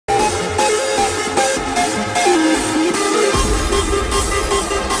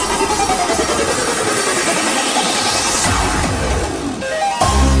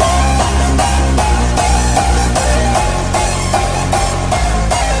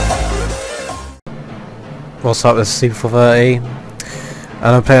What's up, this is cb430 and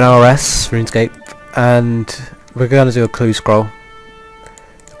I'm playing RS, Runescape, and we're going to do a clue scroll.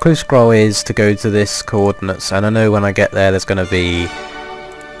 The clue scroll is to go to this coordinates, and I know when I get there there's going to be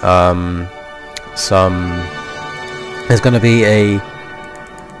there's going to be a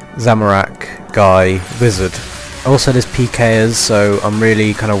Zamorak guy wizard. Also there's PKers, so I'm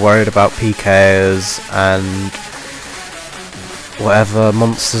really kind of worried about PKers and whatever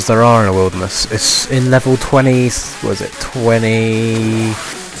monsters there are in the wilderness. It's in level 20, what is it,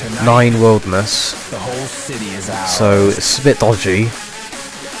 29 wilderness, the whole city is ours. So it's a bit dodgy,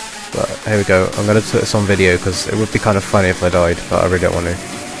 but here we go. I'm going to put this on video because it would be kind of funny if I died, but I really don't want to.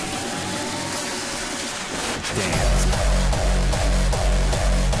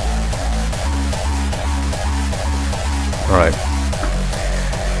 Right.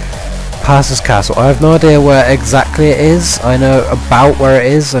 Passes Castle. I have no idea where exactly it is. I know about where it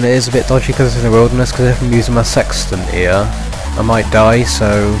is, and it is a bit dodgy because it's in the wilderness, because if I'm using my sextant here I might die,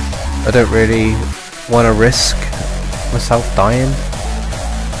 so I don't really want to risk myself dying.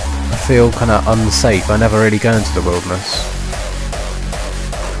 I feel kind of unsafe. I never really go into the wilderness.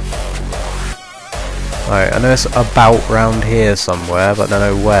 Right, I know it's about round here somewhere, but I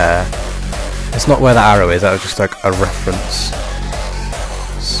don't know where. It's not where the arrow is, that was just like a reference.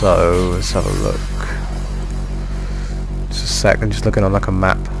 So, let's have a look. Just a sec, I'm just looking on like a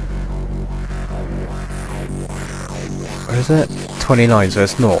map. Where is it? 29, so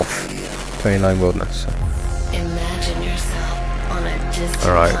it's north. 29 wilderness. Imagine yourself on a distant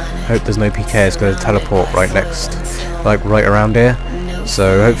Alright, hope there's no PKs going to teleport right next, like right around here.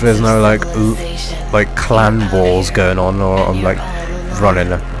 So hopefully there's no like clan wars going on, or I'm like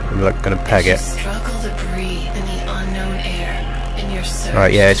running, I'm like gonna peg it.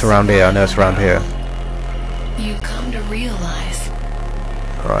 Right, yeah, it's around here. I know it's around here. You come to realize.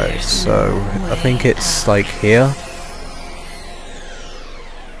 Right, so I think it's like here.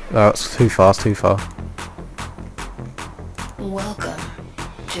 Oh, it's too far, it's too far. Welcome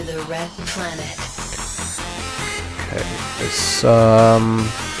to the Red Planet. Okay, it's I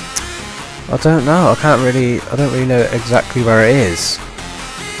don't know. I don't really know exactly where it is.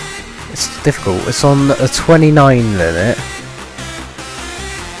 It's difficult. It's on a 29 limit.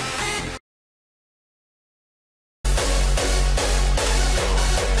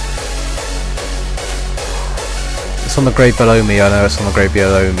 It's on the grade below me. I know it's on the grade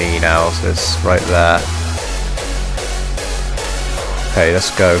below me now, so it's right there. Okay, let's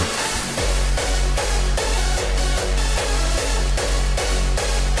go.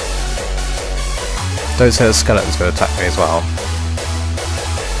 Don't say the skeleton's going to attack me as well.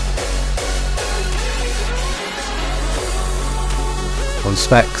 On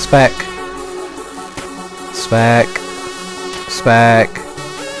spec, spec, spec, spec,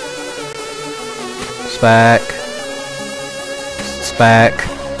 spec, spec.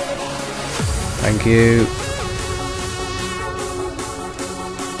 Thank you.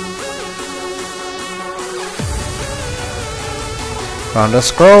 Found a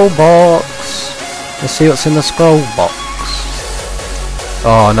scroll box. Let's see what's in the scroll box.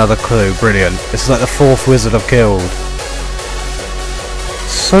 Oh, another clue. Brilliant. This is like the 4th wizard I've killed.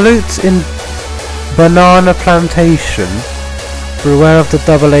 Salute in banana plantation. Beware of the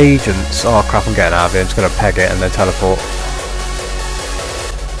double agents. Oh crap, I'm getting out of here. I'm just going to peg it and then teleport.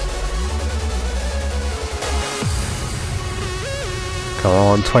 Come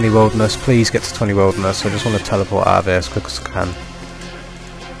on, 20 wilderness. Please get to 20 wilderness. I just want to teleport out of here as quick as I can.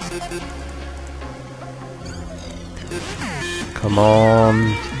 Come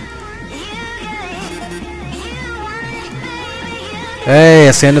on. Hey,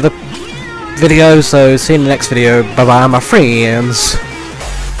 that's the end of the video, so see you in the next video. Bye bye, my friends.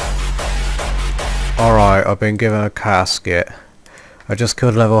 Alright, I've been given a casket. I just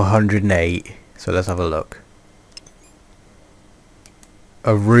killed level 108, so let's have a look.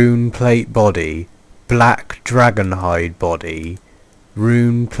 A rune plate body, black dragon hide body,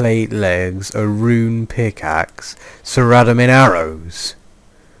 rune plate legs, a rune pickaxe, ceradamin arrows.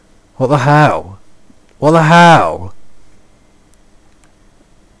 What the hell? What the hell?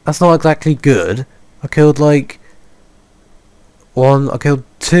 That's not exactly good. I killed like I killed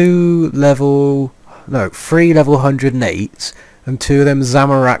 3 level 108s and 2 of them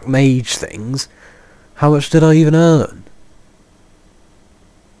Zamorak mage things. How much did I even earn?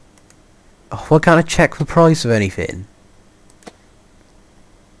 Oh, why can't I check the price of anything?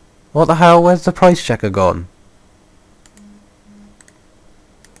 What the hell? Where's the price checker gone?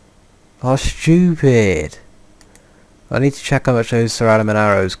 Oh, stupid. I need to check how much those ceradamin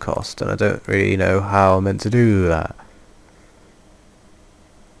arrows cost, and I don't really know how I'm meant to do that.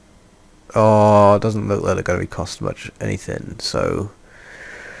 Oh, it doesn't look like they're going to be cost much anything, so...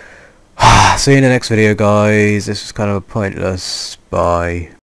 see you in the next video, guys. This was kind of a pointless. Bye.